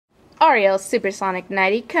Ariel Supersonic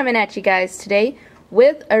 90 coming at you guys today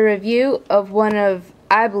with a review of one of,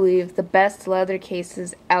 I believe, the best leather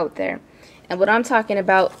cases out there. And what I'm talking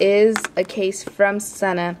about is a case from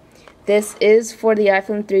Sena. This is for the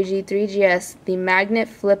iPhone 3G, 3GS, the magnet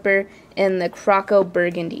flipper, and the Croco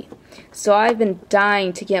Burgundy. So I've been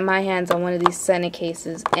dying to get my hands on one of these Sena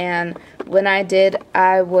cases, and when I did,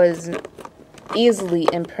 I was easily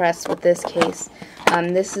impressed with this case.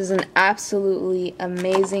 This is an absolutely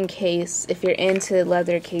amazing case if you're into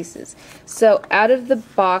leather cases. So out of the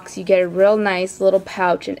box you get a real nice little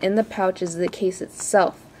pouch, and in the pouch is the case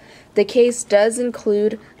itself. The case does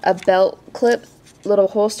include a belt clip little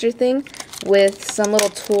holster thing with some little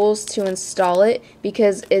tools to install it,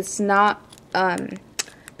 because it's not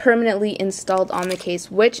permanently installed on the case,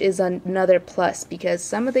 which is another plus, because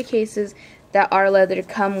some of the cases that are leather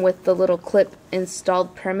come with the little clip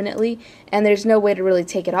installed permanently, and there's no way to really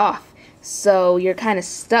take it off. So you're kind of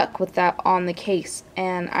stuck with that on the case,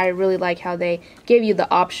 and I really like how they give you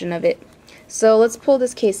the option of it. So let's pull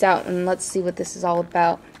this case out and let's see what this is all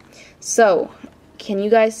about. So, can you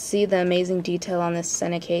guys see the amazing detail on this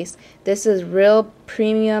Sena case? This is real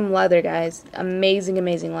premium leather, guys. Amazing,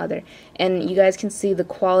 amazing leather. And you guys can see the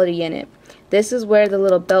quality in it. This is where the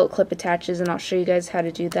little belt clip attaches, and I'll show you guys how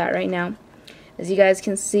to do that right now. As you guys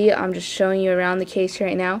can see, I'm just showing you around the case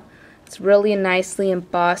right now. It's really nicely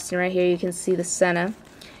embossed, and right here you can see the Sena.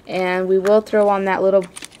 And we will throw on that little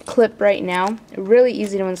clip right now. Really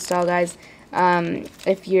easy to install, guys.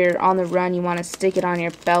 If you're on the run, you want to stick it on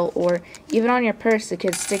your belt or even on your purse. You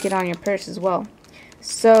could stick it on your purse as well.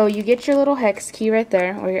 So you get your little hex key right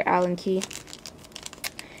there, or your Allen key,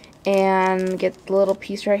 and get the little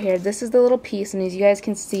piece right here. This is the little piece, and as you guys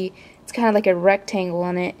can see, it's kind of like a rectangle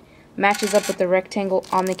on it. Matches up with the rectangle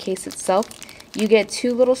on the case itself. You get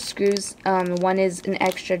two little screws. One is an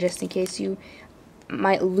extra just in case you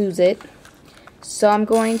might lose it. So I'm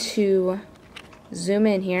going to zoom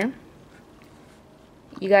in here.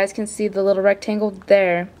 You guys can see the little rectangle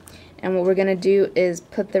there, and what we're going to do is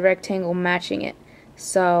put the rectangle matching it.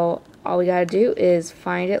 So all we got to do is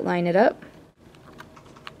find it, line it up.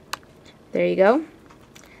 There you go.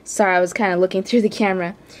 Sorry, I was kind of looking through the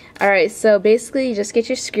camera. Alright, so basically you just get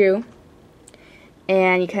your screw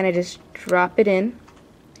and you kind of just drop it in,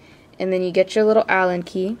 and then you get your little Allen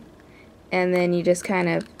key, and then you just kind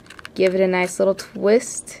of give it a nice little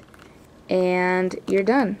twist, and you're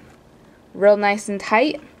done. Real nice and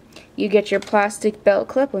tight. You get your plastic belt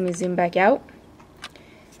clip. Let me zoom back out.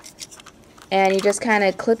 And you just kind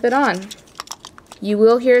of clip it on. You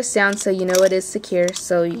will hear a sound, so you know it is secure,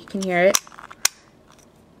 so you can hear it.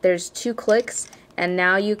 There's 2 clicks, and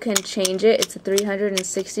now you can change it. It's a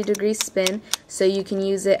 360-degree spin, so you can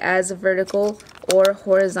use it as a vertical or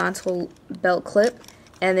horizontal belt clip.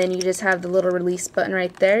 And then you just have the little release button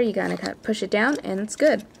right there. You gotta kind of push it down, and it's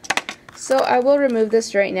good. So I will remove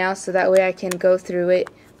this right now, so that way I can go through it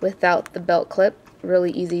without the belt clip.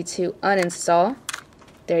 Really easy to uninstall.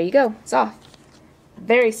 There you go, it's off.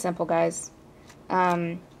 Very simple, guys.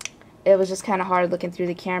 It was just kind of hard looking through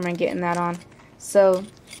the camera and getting that on. So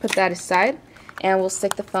put that aside, and we'll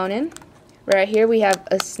stick the phone in. Right here we have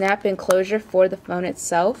a snap enclosure for the phone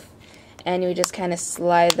itself, and you just kind of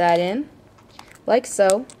slide that in like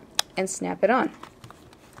so and snap it on.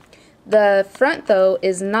 The front, though,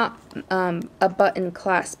 is not a button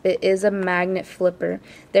clasp. It is a magnet flipper.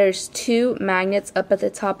 There's 2 magnets up at the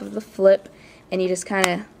top of the flip, and you just kind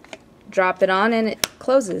of drop it on and it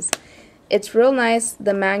closes. It's real nice.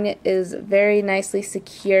 The magnet is very nicely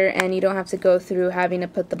secure, and you don't have to go through having to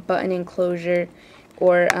put the button enclosure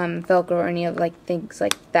or Velcro or any of things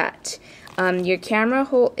like that. Your camera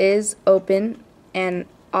hole is open and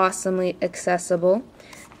awesomely accessible.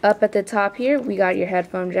 Up at the top here, we got your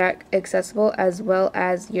headphone jack accessible, as well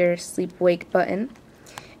as your sleep-wake button.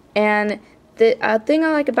 And the thing I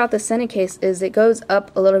like about the Sena case is it goes up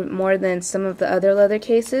a little bit more than some of the other leather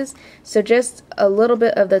cases. So just a little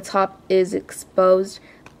bit of the top is exposed,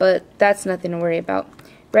 but that's nothing to worry about.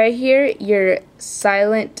 Right here, your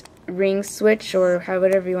silent ring switch, or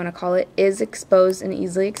whatever you want to call it, is exposed and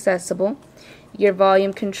easily accessible. Your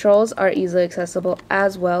volume controls are easily accessible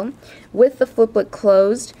as well. With the fliplet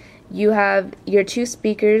closed, you have your 2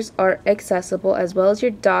 speakers are accessible, as well as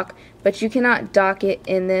your dock, but you cannot dock it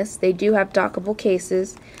in this. They do have dockable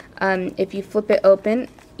cases. If you flip it open,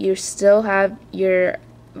 you still have your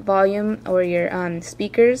volume or your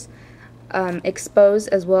speakers exposed,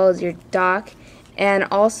 as well as your dock. And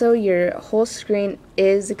also your whole screen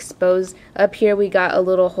is exposed. Up here we got a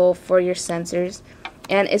little hole for your sensors.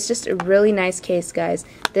 And it's just a really nice case, guys.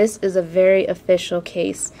 This is a very official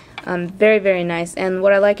case. Very, very nice. And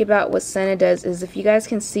what I like about what Sena does is, if you guys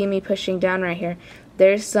can see me pushing down right here,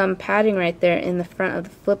 there's some padding right there in the front of the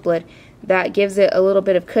flip lid that gives it a little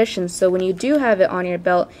bit of cushion, so when you do have it on your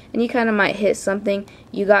belt and you kind of might hit something,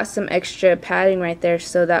 you got some extra padding right there,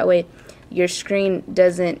 so that way your screen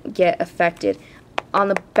doesn't get affected. On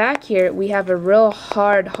the back here we have a real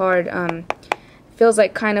hard feels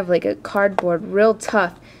like kind of like a cardboard, real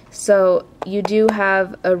tough, so you do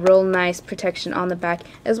have a real nice protection on the back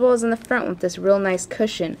as well as in the front with this real nice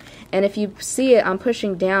cushion. And if you see it, I'm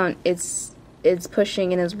pushing down, it's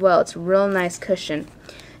pushing in as well. It's a real nice cushion.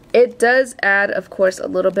 It does add, of course, a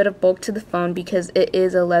little bit of bulk to the phone because it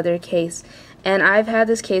is a leather case. And I've had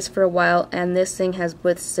this case for a while, and this thing has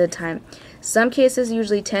withstood time. Some cases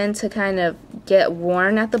usually tend to kind of get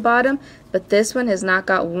worn at the bottom, but this one has not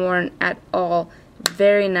got worn at all.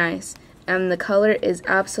 Very nice. And the color is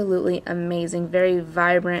absolutely amazing. Very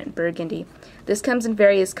vibrant burgundy. This comes in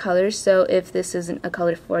various colors, so if this isn't a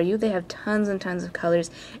color for you, they have tons and tons of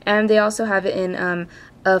colors. And they also have it in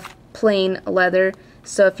a plain leather.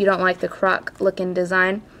 So if you don't like the croc looking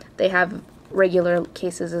design, they have regular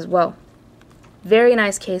cases as well. Very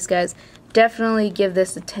nice case, guys. Definitely give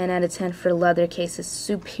this a 10 out of 10 for leather cases.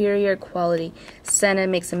 Superior quality. Sena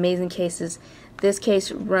makes amazing cases. This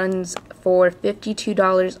case runs for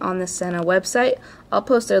 $52 on the Sena website. I'll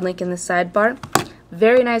post their link in the sidebar.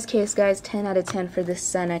 Very nice case, guys. 10 out of 10 for this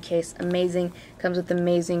Sena case. Amazing. Comes with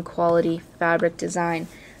amazing quality fabric design.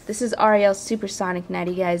 This is Ariel Supersonic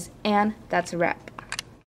 90, guys, and that's a wrap.